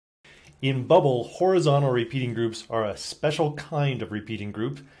In Bubble, horizontal repeating groups are a special kind of repeating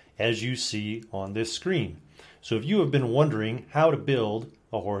group, as you see on this screen. So if you have been wondering how to build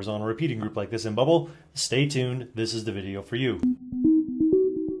a horizontal repeating group like this in Bubble, stay tuned. This is the video for you.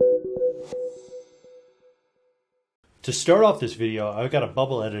 To start off this video, I've got a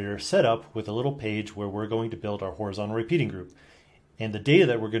Bubble editor set up with a little page where we're going to build our horizontal repeating group. And the data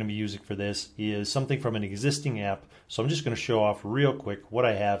that we're going to be using for this is something from an existing app. So I'm just going to show off real quick what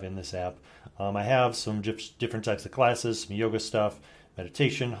I have in this app. I have some different types of classes, some yoga stuff,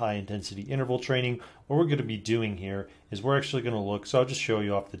 meditation, high intensity interval training. What we're going to be doing here is we're actually going to look, so I'll just show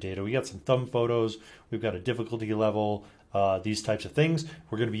you off the data. We got some thumb photos, we've got a difficulty level, these types of things.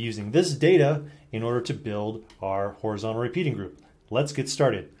 We're going to be using this data in order to build our horizontal repeating group. Let's get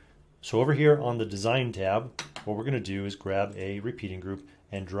started. So over here on the design tab, what we're going to do is grab a repeating group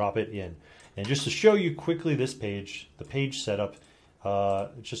and drop it in. And just to show you quickly this page, the page setup,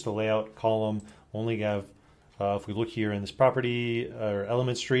 it's just a layout column. Only have, if we look here in this property or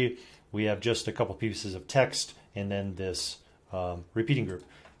elements tree, we have just a couple pieces of text and then this repeating group.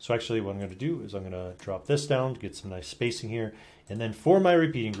 So actually what I'm going to do is I'm going to drop this down to get some nice spacing here. And then for my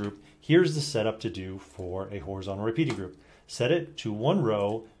repeating group, here's the setup to do for a horizontal repeating group. Set it to one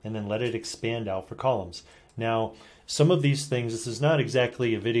row and then let it expand out for columns. Now, some of these things, this is not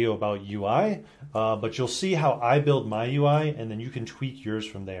exactly a video about UI, but you'll see how I build my UI and then you can tweak yours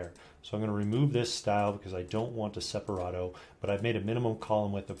from there. So I'm going to remove this style because I don't want a separato, but I've made a minimum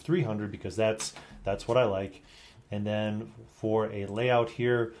column width of 300 because that's what I like. And then for a layout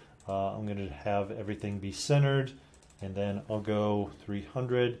here, I'm going to have everything be centered, and then I'll go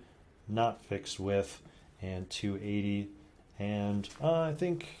 300, not fixed width, and 280. And I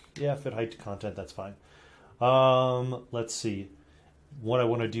think, yeah, fit height to content, that's fine. Let's see. What I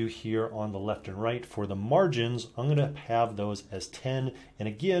want to do here on the left and right for the margins, I'm going to have those as 10. And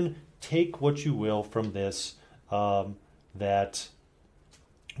again, take what you will from this, that,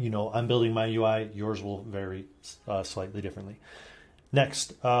 you know, I'm building my UI, yours will vary slightly differently.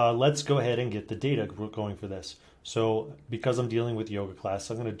 Next, let's go ahead and get the data going for this. So because I'm dealing with yoga class,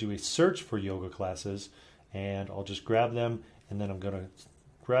 I'm going to do a search for yoga classes. And I'll just grab them, and then I'm going to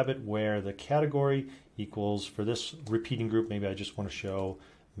grab it where the category equals, for this repeating group, maybe I just want to show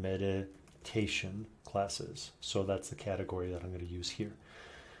meditation classes. So that's the category that I'm going to use here.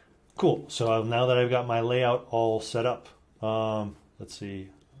 Cool. So now that I've got my layout all set up, let's see.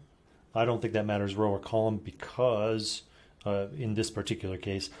 I don't think that matters row or column because in this particular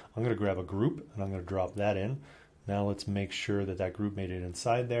case, I'm going to grab a group and I'm going to drop that in. Now let's make sure that that group made it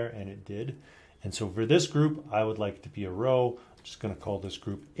inside there, and it did. And so for this group, I would like it to be a row. I'm just going to call this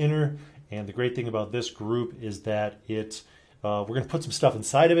group inner. And the great thing about this group is that we're going to put some stuff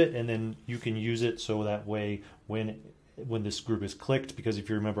inside of it, and then you can use it so that way when this group is clicked, because if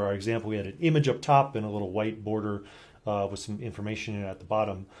you remember our example, we had an image up top and a little white border with some information in it at the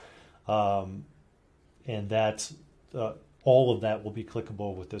bottom. And that all of that will be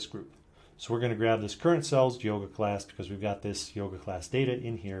clickable with this group. So we're going to grab this current cells yoga class because we've got this yoga class data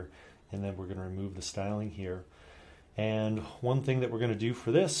in here. And then we're going to remove the styling here. And one thing that we're going to do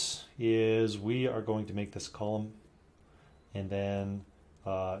for this is we are going to make this column. And then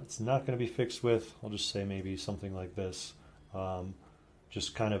it's not going to be fixed with, I'll just say maybe something like this.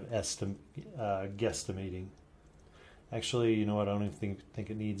 Just kind of guesstimating. Actually, you know what, I don't even think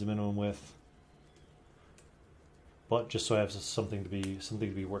it needs a minimum width. But just so I have something to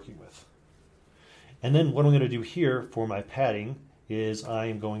be working with. And then what I'm going to do here for my padding is I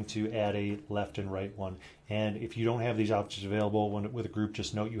am going to add a left and right one. And if you don't have these options available with a group,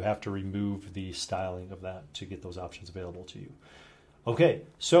 just note you have to remove the styling of that to get those options available to you. Okay,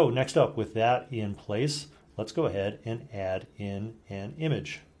 so next up, with that in place, let's go ahead and add in an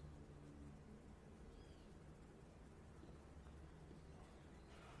image.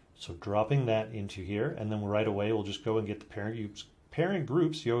 So dropping that into here, and then right away we'll just go and get the parent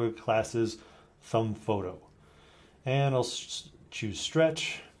groups yoga classes thumb photo. And I'll choose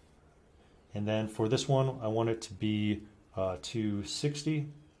stretch, and then for this one I want it to be 260 with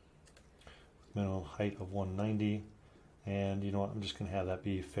minimum height of 190, and you know what, I'm just going to have that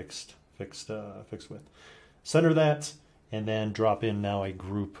be fixed width. Center that, and then drop in now a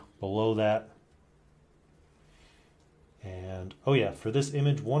group below that. And oh yeah, for this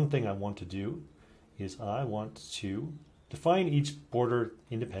image, one thing I want to do is I want to define each border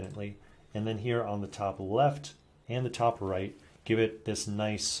independently, and then here on the top left and the top right, give it this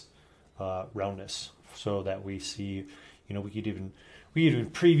nice roundness so that we see, you know, we could even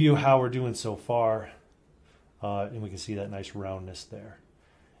preview how we're doing so far, and we can see that nice roundness there.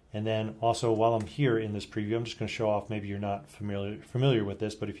 And then also while I'm here in this preview, I'm just going to show off, maybe you're not familiar with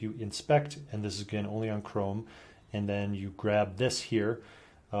this, but if you inspect, and this is again only on Chrome, and then you grab this here,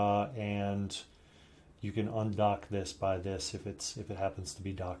 and you can undock this by this if it happens to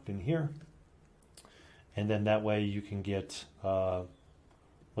be docked in here. And then that way you can get,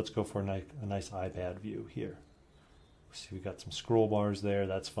 let's go for a nice iPad view here. See, we got some scroll bars there.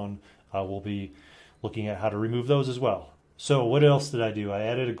 That's fun. We'll be looking at how to remove those as well. So what else did I do? I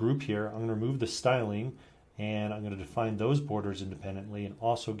added a group here. I'm going to remove the styling, and I'm going to define those borders independently and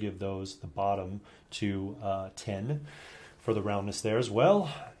also give those the bottom to 10 for the roundness there as well.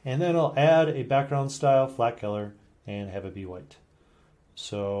 And then I'll add a background style, flat color, and have it be white.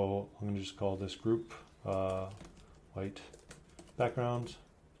 So I'm going to just call this group white background.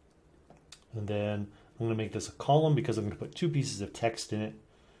 And then I'm going to make this a column because I'm going to put 2 pieces of text in it.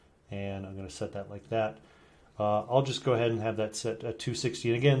 And I'm going to set that like that. I'll just go ahead and have that set at 260.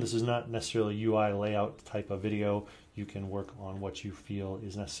 And again, this is not necessarily UI layout type of video. You can work on what you feel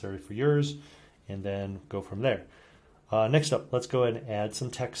is necessary for yours and then go from there. Next up, let's go ahead and add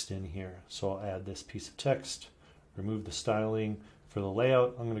some text in here. So I'll add this piece of text, remove the styling. For the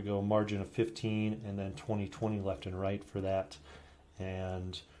layout, I'm going to go margin of 15 and then 20/20 left and right for that.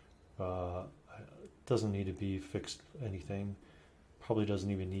 And it doesn't need to be fixed anything. Probably doesn't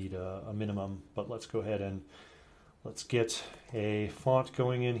even need a minimum, but let's go ahead and let's get a font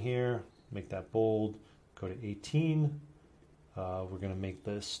going in here, make that bold, go to 18. We're going to make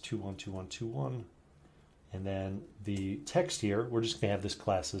this 212121. And then the text here, we're just going to have this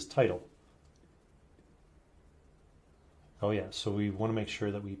class as title. Oh yeah, so we want to make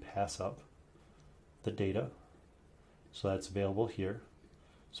sure that we pass up the data. So that's available here.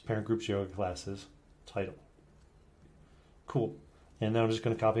 So parent group yoga classes, title. Cool. And then I'm just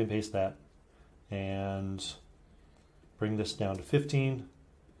going to copy and paste that and bring this down to 15,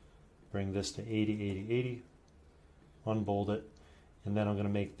 bring this to 80, 80, 80, unbold it, and then I'm going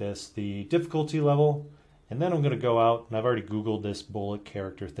to make this the difficulty level, and then I'm going to go out, and I've already Googled this bullet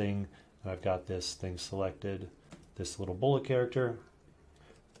character thing, and I've got this thing selected, this little bullet character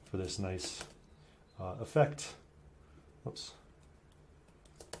for this nice effect. Oops.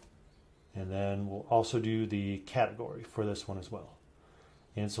 And then we'll also do the category for this one as well.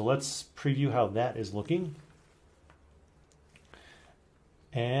 And so let's preview how that is looking.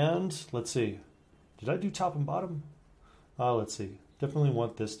 And let's see, did I do top and bottom? Let's see, definitely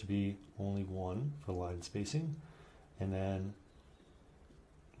want this to be only 1 for line spacing. And then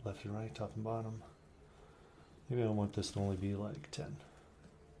left and right, top and bottom. Maybe I want this to only be like 10.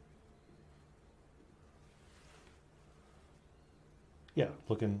 Yeah,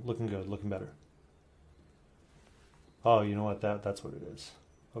 looking good, looking better. Oh, you know what? That's what it is.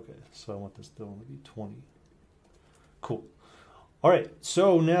 Okay, so I want this to only be 20. Cool. All right,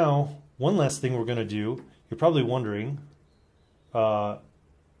 so now one last thing we're going to do. You're probably wondering,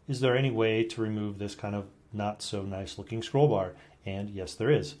 is there any way to remove this kind of not so nice looking scroll bar? And yes,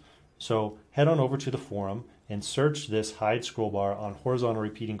 there is. So head on over to the forum and search this hide scroll bar on horizontal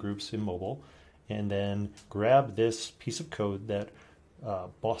repeating groups in mobile, and then grab this piece of code that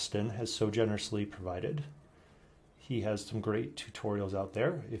Boston has so generously provided. He has some great tutorials out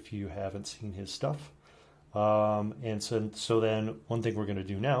there if you haven't seen his stuff. And so then one thing we're going to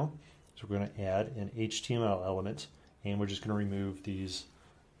do now is we're going to add an HTML element, and we're just going to remove these,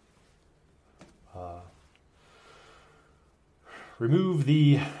 remove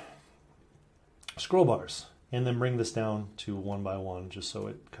the scroll bars, and then bring this down to 1 by 1 just so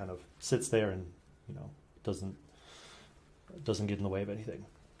it kind of sits there and doesn't get in the way of anything.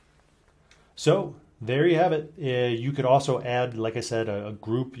 So there you have it. You could also add, like I said, a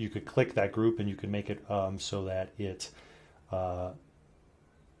group. You could click that group and you could make it so that it,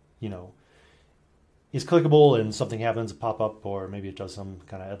 is clickable and something happens, a pop-up, or maybe it does some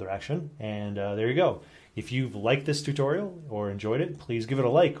kind of other action. And there you go. If you've liked this tutorial or enjoyed it, please give it a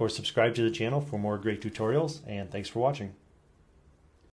like or subscribe to the channel for more great tutorials. And thanks for watching.